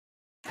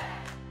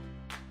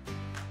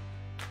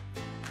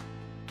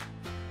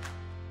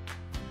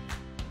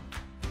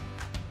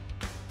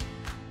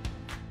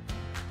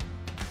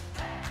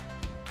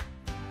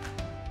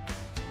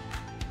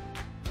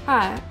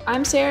Hi,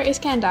 I'm Sarah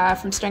Iskandar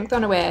from Strength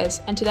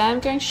Unawares, and today I'm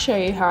going to show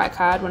you how I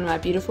card one of my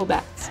beautiful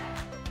bats.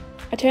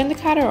 I turn the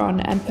carder on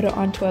and put it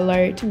onto a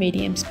low to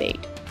medium speed.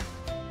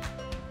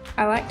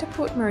 I like to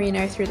put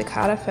merino through the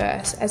carder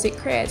first, as it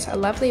creates a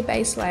lovely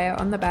base layer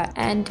on the bat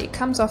and it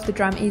comes off the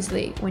drum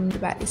easily when the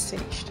bat is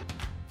finished.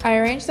 I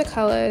arrange the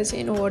colours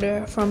in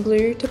order from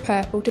blue to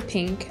purple to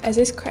pink, as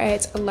this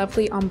creates a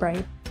lovely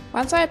ombre.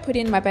 Once I put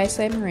in my base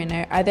layer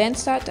merino, I then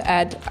start to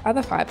add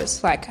other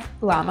fibres like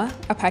llama,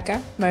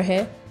 alpaca,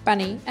 mohair,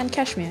 bunny and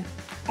cashmere.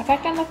 I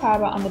pack down the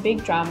fibre on the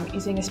big drum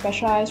using a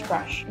specialised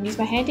brush and use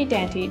my handy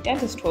dandy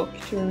dentist hook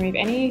to remove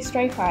any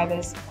stray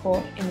fibres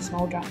caught in the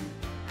small drum.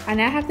 I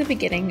now have the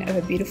beginning of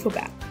a beautiful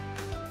bat.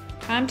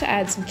 Time to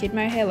add some kid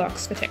mohair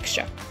locks for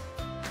texture.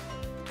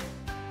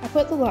 I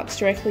put the locks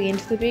directly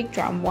into the big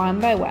drum one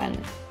by one,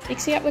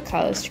 mixing up the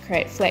colours to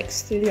create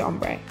flecks through the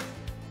ombre.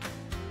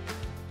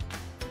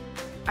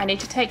 I need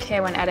to take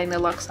care when adding the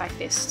locks like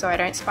this so I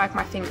don't spike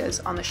my fingers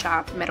on the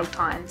sharp metal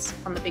tines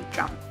on the big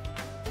drum.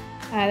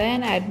 I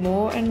then add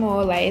more and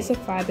more layers of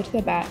fibre to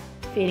the bat,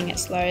 feeding it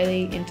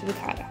slowly into the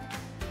carder.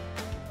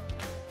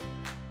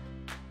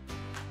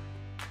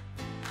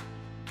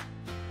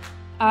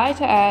 I like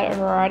to add a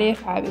variety of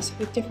fibres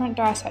with different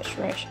dye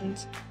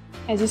saturations,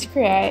 as this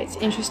creates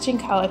interesting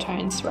colour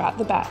tones throughout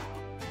the bat.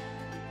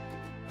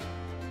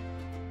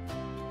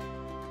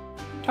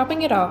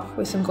 Topping it off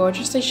with some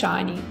gorgeously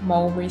shiny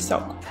mulberry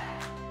silk.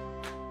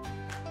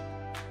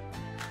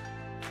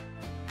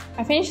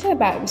 I finish the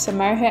bat with some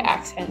mohair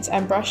accents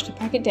and brush to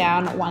pack it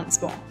down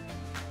once more.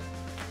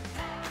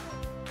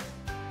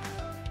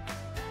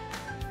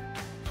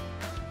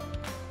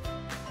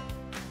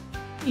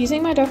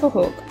 Using my duffel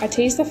hook, I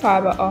tease the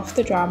fibre off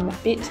the drum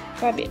bit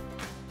by bit.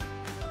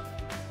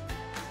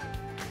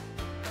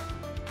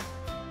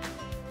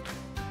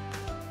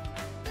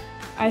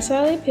 I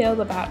slowly peel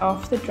the bat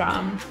off the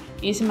drum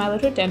using my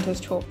little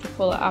dentist hook to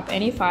pull up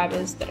any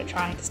fibres that are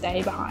trying to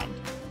stay behind.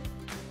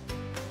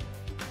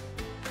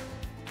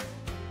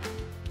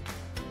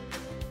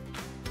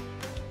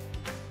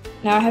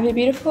 Now I have a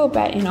beautiful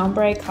bat in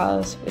ombre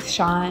colours with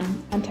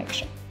shine and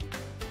texture.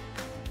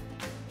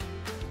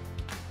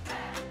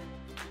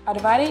 I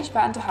divide each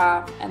bat into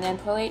half and then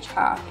pull each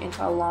half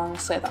into a long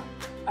slither.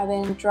 I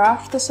then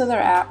draft the slither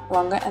out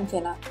longer and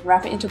thinner and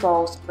wrap it into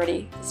balls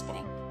ready for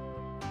spinning.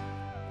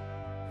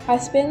 I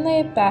spin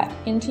the bat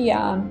into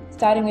yarn,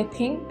 starting with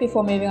pink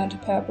before moving on to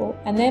purple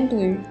and then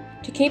blue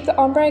to keep the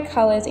ombre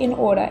colours in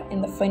order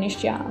in the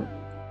finished yarn.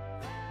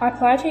 I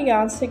apply two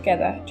yarns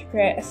together to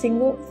create a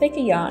single, thicker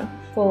yarn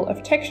full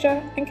of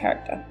texture and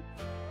character.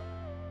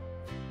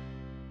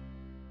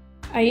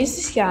 I use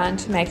this yarn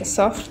to make a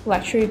soft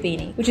luxury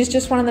beanie, which is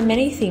just one of the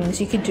many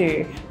things you could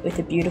do with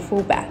a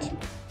beautiful bat.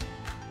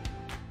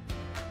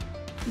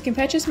 You can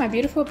purchase my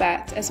beautiful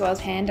bats as well as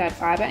hand-dyed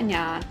fibre and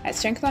yarn at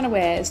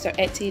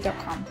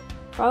strengthunawares.etsy.com.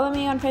 Follow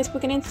me on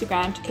Facebook and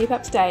Instagram to keep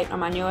up to date on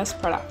my newest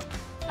product.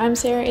 I'm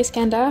Sarah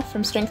Iskandar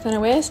from Strength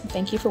Unawares, and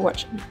thank you for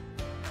watching.